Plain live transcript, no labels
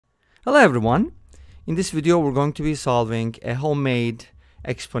Hello everyone. In this video we're going to be solving a homemade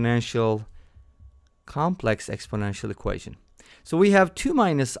complex exponential equation. So we have 2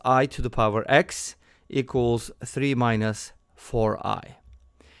 minus I to the power x equals 3 minus 4i.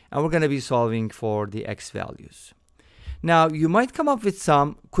 And we're going to be solving for the x values. Now you might come up with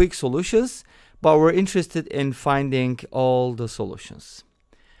some quick solutions, but we're interested in finding all the solutions.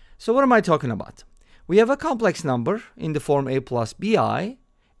 So what am I talking about? We have a complex number in the form a plus bi,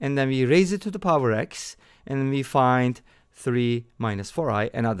 and then we raise it to the power x, and then we find 3 minus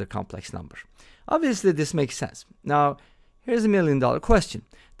 4i, another complex number. Obviously this makes sense. Now here's a $1 million question.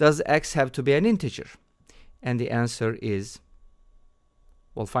 Does x have to be an integer? And the answer is,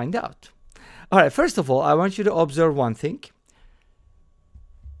 we'll find out. Alright, first of all, I want you to observe one thing.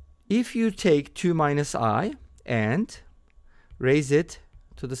 If you take 2 minus I and raise it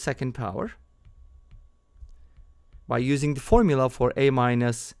to the second power by using the formula for a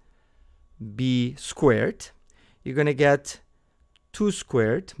minus b squared, you're going to get 2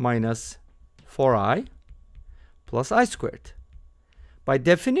 squared minus 4i plus I squared. By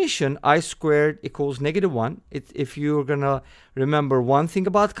definition, I squared equals -1. If you're going to remember one thing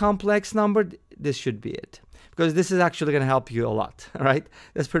about complex number, this should be it. Because this is actually going to help you a lot, right?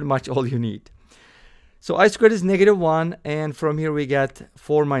 That's pretty much all you need. So I squared is -1, and from here we get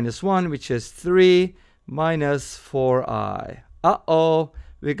 4 minus 1, which is 3 minus 4i. Uh-oh,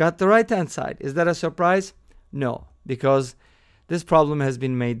 we got the right-hand side. Is that a surprise? No, because this problem has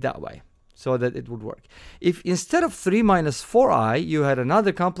been made that way so that it would work. If instead of 3 minus 4i, you had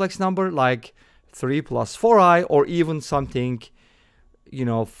another complex number like 3 plus 4i, or even something, you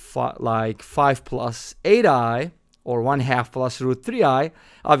know, like 5 plus 8i, or 1/2 plus root 3i,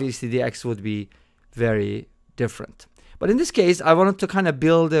 obviously the x would be very different. But in this case, I wanted to kind of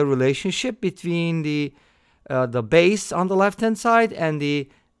build a relationship between the base on the left-hand side and the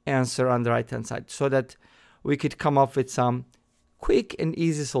answer on the right-hand side, so that we could come up with some quick and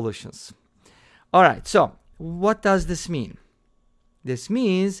easy solutions. All right, so what does this mean? This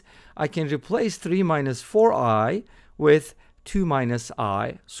means I can replace 3 minus 4i with 2 minus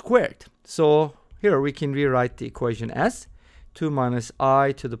I squared. So here we can rewrite the equation as 2 minus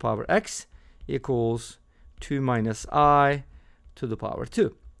I to the power x equals 2 minus I to the power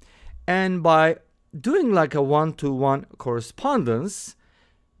 2. And by doing like a one-to-one correspondence,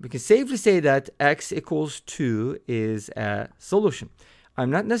 we can safely say that x equals 2 is a solution. I'm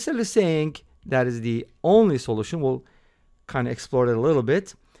not necessarily saying that is the only solution. We'll kind of explore it a little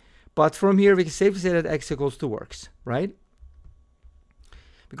bit. But from here, we can safely say that x equals 2 works, right?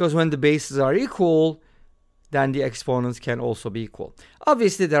 Because when the bases are equal, then the exponents can also be equal.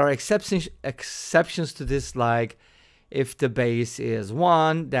 Obviously, there are exceptions to this, like if the base is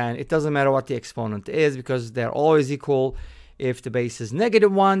 1, then it doesn't matter what the exponent is because they're always equal. If the base is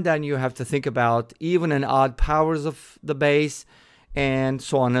 -1, then you have to think about even and odd powers of the base, and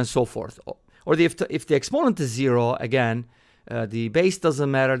so on and so forth. Or if the exponent is 0, again, the base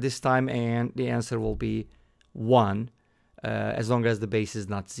doesn't matter this time, and the answer will be 1 as long as the base is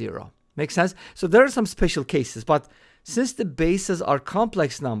not 0. Make sense? So there are some special cases, but since the bases are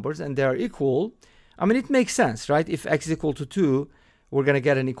complex numbers and they are equal, I mean, it makes sense, right? If x is equal to 2, we're going to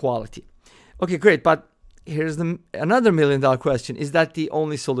get an equality. Okay, great, but here's another $1 million question. Is that the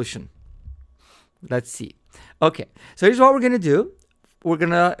only solution? Let's see. Okay, so here's what we're going to do. We're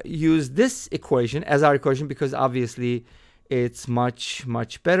going to use this equation as our equation because obviously it's much,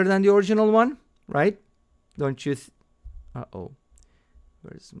 much better than the original one, right? Don't you? Uh-oh.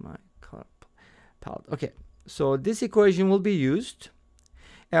 Where's my palette? Okay, so this equation will be used,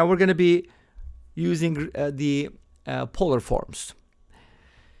 and we're going to be using the polar forms.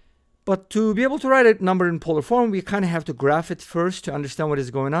 But to be able to write a number in polar form, we kind of have to graph it first to understand what is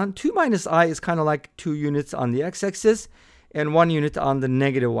going on. 2 minus I is kind of like 2 units on the x-axis and 1 unit on the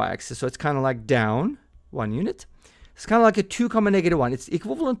negative y-axis. So it's kind of like down 1 unit. It's kind of like a 2 comma -1. It's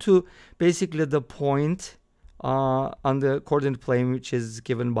equivalent to basically the point on the coordinate plane, which is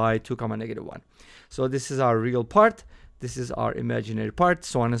given by 2 comma -1. So this is our real part. This is our imaginary part,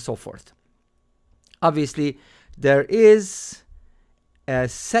 so on and so forth. Obviously, there is a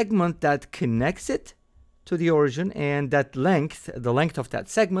segment that connects it to the origin, and that length, the length of that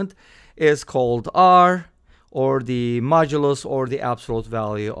segment, is called r, or the modulus, or the absolute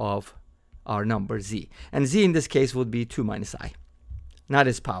value of our number z. And z in this case would be 2 minus I, not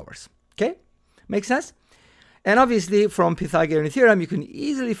its powers. Okay? Make sense? And obviously, from Pythagorean theorem, you can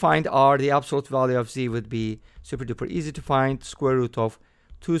easily find r. The absolute value of z would be super duper easy to find, square root of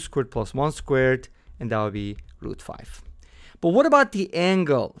 2 squared plus 1 squared, and that would be root 5. But what about the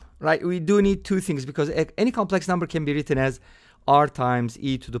angle, right? We do need two things because any complex number can be written as r times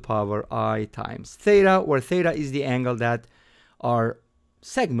e to the power I times theta, where theta is the angle that our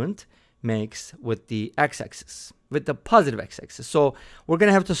segment makes with the x-axis, with the positive x-axis. So we're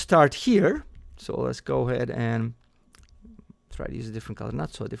going to have to start here. So let's go ahead and try to use a different color.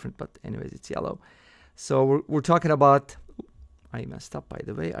 Not so different, but anyways, it's yellow. So we're talking about, I messed up, by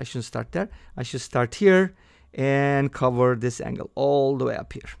the way. I shouldn't start there. I should start here and cover this angle all the way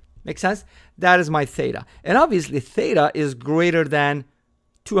up here. Make sense? That is my theta. And obviously, theta is greater than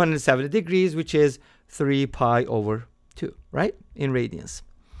 270 degrees, which is 3 pi over 2, right? In radians.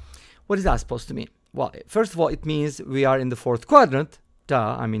 What is that supposed to mean? Well, first of all, it means we are in the fourth quadrant.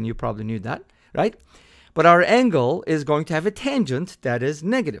 Duh, I mean, you probably knew that, right? But our angle is going to have a tangent that is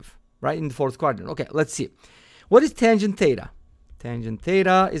negative, right? In the fourth quadrant. Okay, let's see. What is tangent theta? Tangent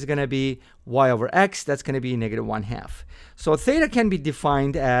theta is going to be y over x. That's going to be negative 1/2. So theta can be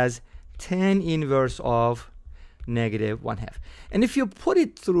defined as tan inverse of negative 1/2. And if you put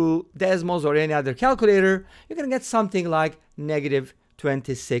it through Desmos or any other calculator, you're going to get something like negative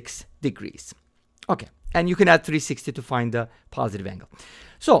 26 degrees. Okay, and you can add 360 to find the positive angle.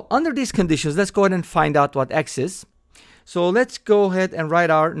 So under these conditions, let's go ahead and find out what x is. So let's go ahead and write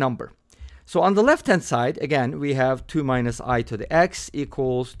our number. So on the left-hand side, again, we have 2 minus I to the x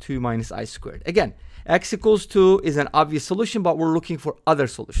equals 2 minus I squared. Again, x equals 2 is an obvious solution, but we're looking for other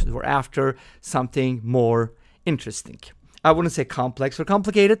solutions. We're after something more interesting. I wouldn't say complex or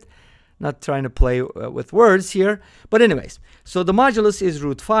complicated. Not trying to play with words here. But anyways, so the modulus is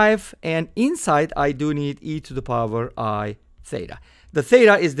root 5. And inside, I do need e to the power I theta. The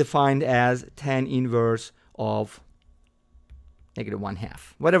theta is defined as tan inverse of negative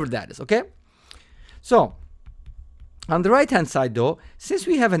 1/2. Whatever that is, okay? So on the right-hand side, though, since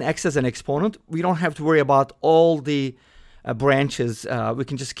we have an x as an exponent, we don't have to worry about all the branches. We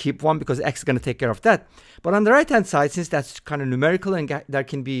can just keep one because x is going to take care of that. But on the right-hand side, since that's kind of numerical and there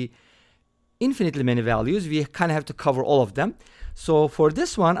can be infinitely many values, we kind of have to cover all of them. So for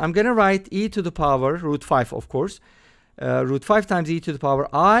this one, I'm going to write e to the power root 5, of course. Root 5 times e to the power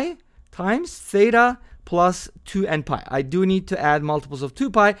I times theta plus 2n pi. I do need to add multiples of 2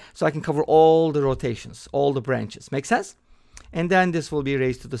 pi so I can cover all the rotations, all the branches. Make sense? And then this will be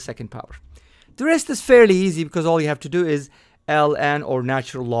raised to the second power. The rest is fairly easy because all you have to do is ln or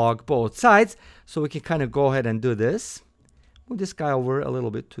natural log both sides. So we can kind of go ahead and do this. Move this guy over a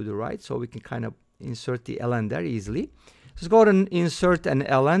little bit to the right so we can kind of insert the ln there easily. Just go ahead and insert an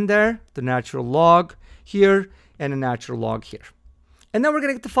ln there, the natural log here, and a natural log here. And then we're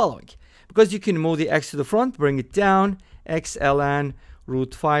going to get the following. Because you can move the x to the front, bring it down, x ln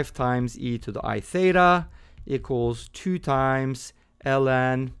root 5 times e to the I theta equals 2 times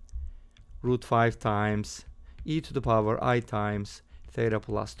ln root 5 times e to the power I times theta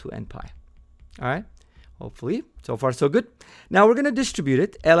plus 2n pi. All right, hopefully, so far so good. Now we're going to distribute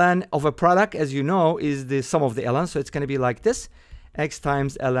it. Ln of a product, as you know, is the sum of the ln, so it's going to be like this. X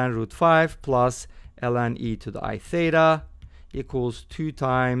times ln root 5 plus ln e to the I theta equals 2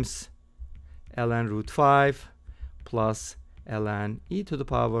 times ln root 5 plus ln e to the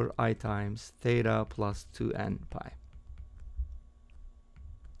power I times theta plus 2n pi.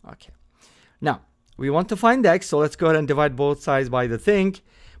 Okay. Now, we want to find x, so let's go ahead and divide both sides by the thing.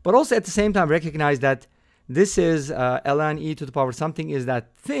 But also at the same time recognize that this is ln e to the power something is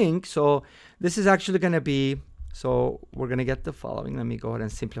that thing. So this is actually going to be, so we're going to get the following. Let me go ahead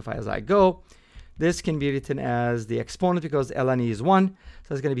and simplify as I go. This can be written as the exponent because ln e is 1.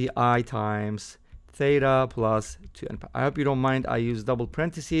 So it's going to be I times theta plus 2n pi. I hope you don't mind I use double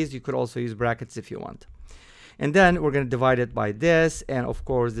parentheses. You could also use brackets if you want. And then we're going to divide it by this. And of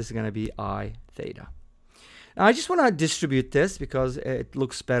course, this is going to be I theta. Now, I just want to distribute this because it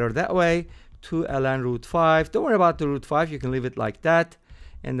looks better that way. 2 ln root 5. Don't worry about the root 5. You can leave it like that.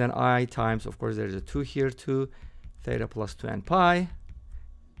 And then I times, of course, there's a 2 here too. Theta plus 2n pi.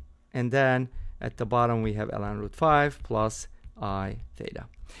 And then at the bottom, we have ln root 5 plus I theta.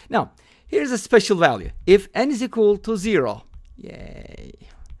 Now, here's a special value. If n is equal to 0, yay,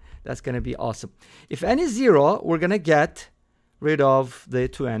 that's going to be awesome. If n is 0, we're going to get rid of the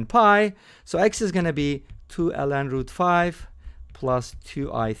 2n pi. So x is going to be 2 ln root 5 plus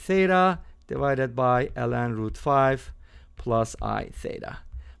 2I theta divided by ln root 5 plus I theta.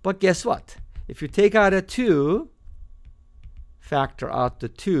 But guess what? If you take out a 2, factor out the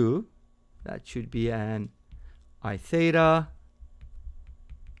 2, that should be an I theta.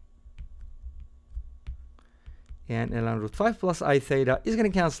 And ln root 5 plus I theta is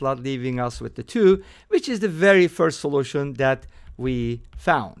going to cancel out, leaving us with the 2, which is the very first solution that we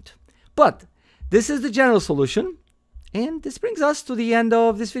found. But this is the general solution. And this brings us to the end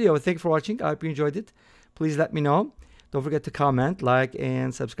of this video. Thank you for watching. I hope you enjoyed it. Please let me know. Don't forget to comment, like,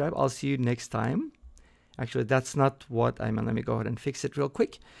 and subscribe. I'll see you next time. Actually, that's not what I meant. Let me go ahead and fix it real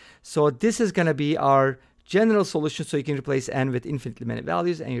quick. So this is going to be our general solution, so you can replace n with infinitely many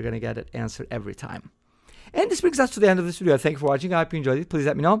values, and you're going to get an answer every time. And this brings us to the end of this video. Thank you for watching. I hope you enjoyed it. Please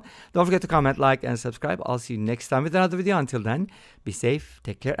let me know. Don't forget to comment, like, and subscribe. I'll see you next time with another video. Until then, be safe,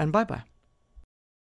 take care, and bye-bye.